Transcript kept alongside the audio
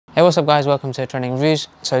Hey, what's up guys, welcome to Trending Reviews.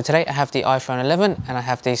 So today I have the iPhone 11 and I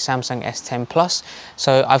have the Samsung S10 Plus.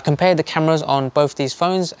 So I've compared the cameras on both these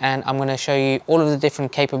phones and I'm going to show you all of the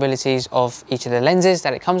different capabilities of each of the lenses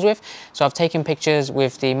that it comes with. So I've taken pictures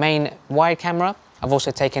with the main wide camera. I've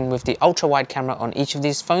also taken with the ultra wide camera on each of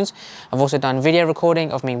these phones. I've also done video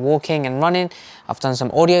recording of me walking and running. I've done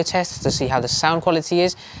some audio tests to see how the sound quality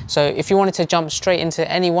is. So if you wanted to jump straight into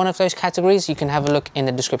any one of those categories, you can have a look in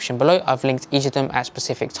the description below. I've linked each of them at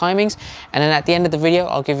specific timings. And then at the end of the video,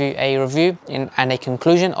 I'll give you a review and a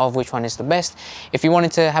conclusion of which one is the best. If you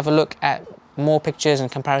wanted to have a look at more pictures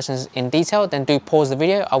and comparisons in detail, then do pause the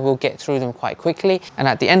video. I will get through them quite quickly, and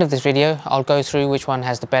at the end of this video I'll go through which one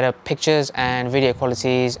has the better pictures and video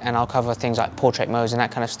qualities, and I'll cover things like portrait modes and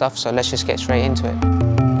that kind of stuff. So let's just get straight into it.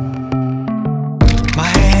 My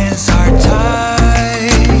hands are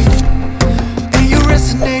tied and you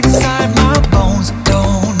resonate inside my bones.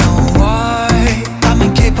 Don't know why I'm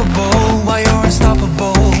incapable while you're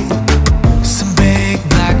unstoppable. Some big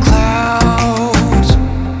black clouds,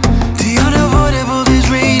 the unavoidable is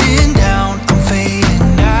raining down. I'm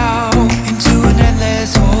fading now into an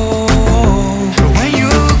endless hole.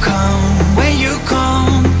 When you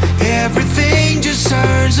come, everything just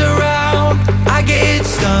turns around. I get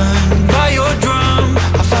stunned by your drum.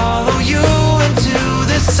 I follow you into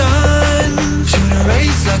the sun. Shoot a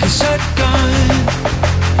race like a shotgun.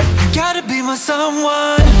 You gotta be my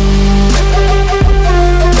someone.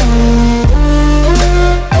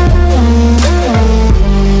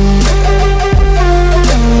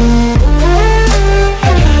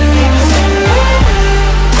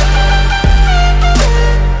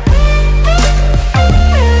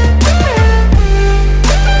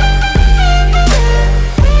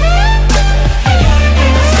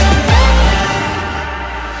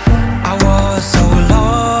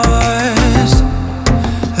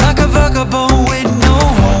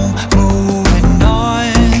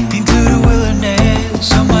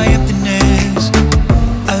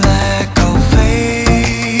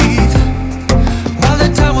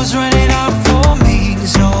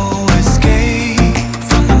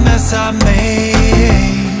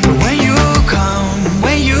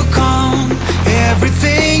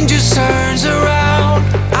 Everything just turns around.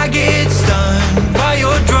 I get stunned by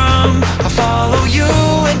your drum. I follow you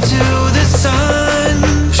into the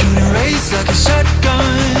sun. Shoot a race like a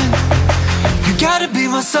shotgun. You gotta be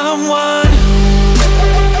my someone.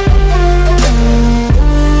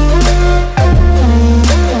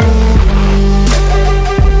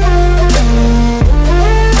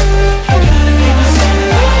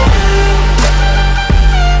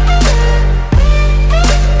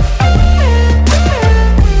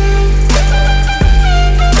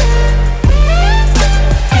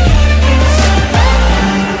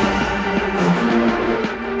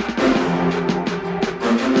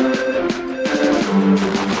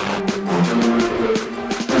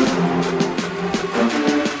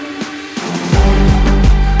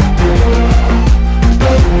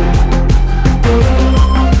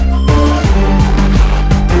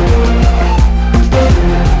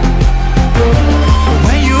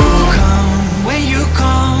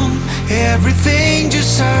 Everything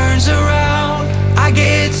just turns around. I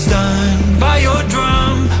get stunned by your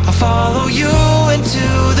drum. I follow you into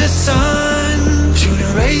the sun. Shoot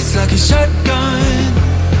a race like a shotgun.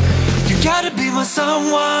 You gotta be my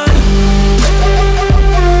someone.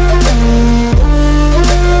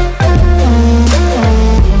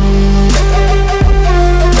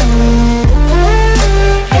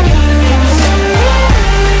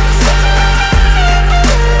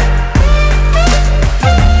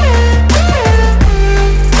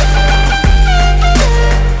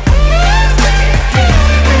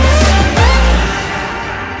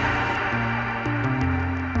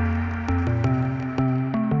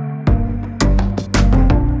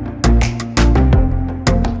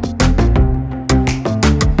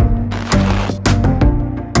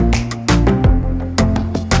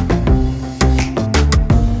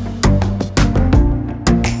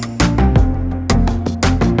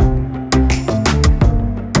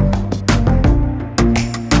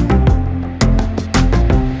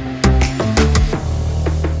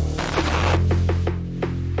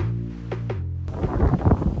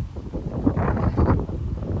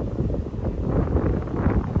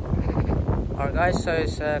 Alright guys, so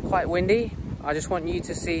it's quite windy. I just want you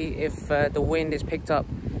to see if the wind is picked up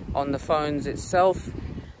on the phones itself.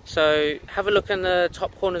 So have a look in the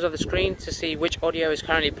top corners of the screen to see which audio is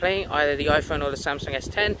currently playing, either the iPhone or the Samsung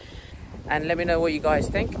S10, and let me know what you guys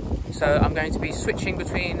think. So I'm going to be switching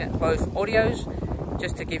between both audios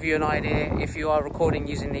just to give you an idea if you are recording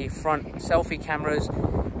using the front selfie cameras,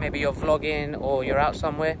 maybe you're vlogging or you're out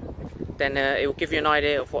somewhere, then it will give you an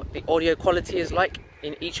idea of what the audio quality is like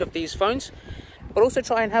in each of these phones. But also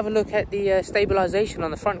try and have a look at the stabilization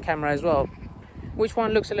on the front camera as well. Which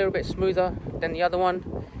one looks a little bit smoother than the other one?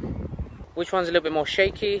 Which one's a little bit more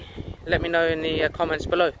shaky? Let me know in the comments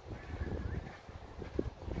below.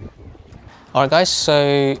 Alright guys,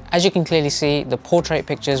 so as you can clearly see, the portrait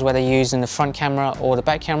pictures, whether used in the front camera or the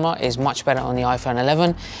back camera, is much better on the iPhone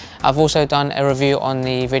 11. I've also done a review on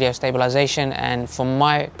the video stabilization, and from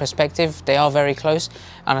my perspective, they are very close.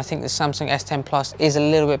 And I think the Samsung S10 Plus is a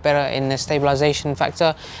little bit better in the stabilization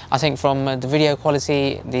factor. I think from the video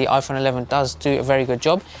quality, the iPhone 11 does do a very good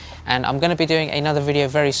job. And I'm going to be doing another video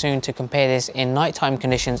very soon to compare this in nighttime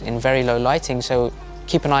conditions in very low lighting, so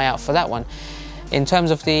keep an eye out for that one. In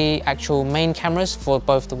terms of the actual main cameras for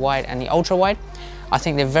both the wide and the ultra wide, I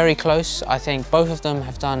think they're very close. I think both of them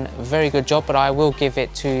have done a very good job, but I will give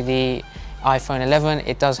it to the iPhone 11.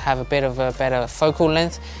 It does have a bit of a better focal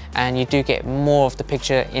length, and you do get more of the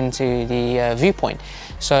picture into the viewpoint.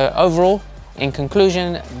 So overall, in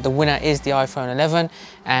conclusion, the winner is the iPhone 11,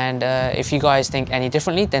 and if you guys think any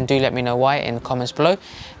differently, then do let me know why in the comments below,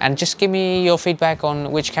 and just give me your feedback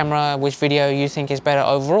on which camera, which video you think is better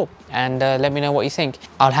overall, and let me know what you think.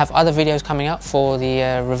 I'll have other videos coming up for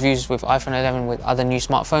the reviews with iPhone 11 with other new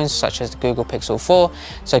smartphones such as the Google Pixel 4,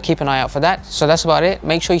 so keep an eye out for that. So that's about it.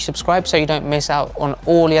 Make sure you subscribe so you don't miss out on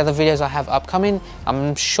all the other videos I have upcoming.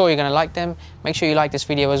 I'm sure you're going to like them. Make sure you like this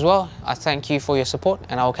video as well. I thank you for your support,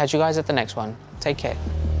 and I will catch you guys at the next one. Take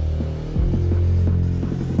care.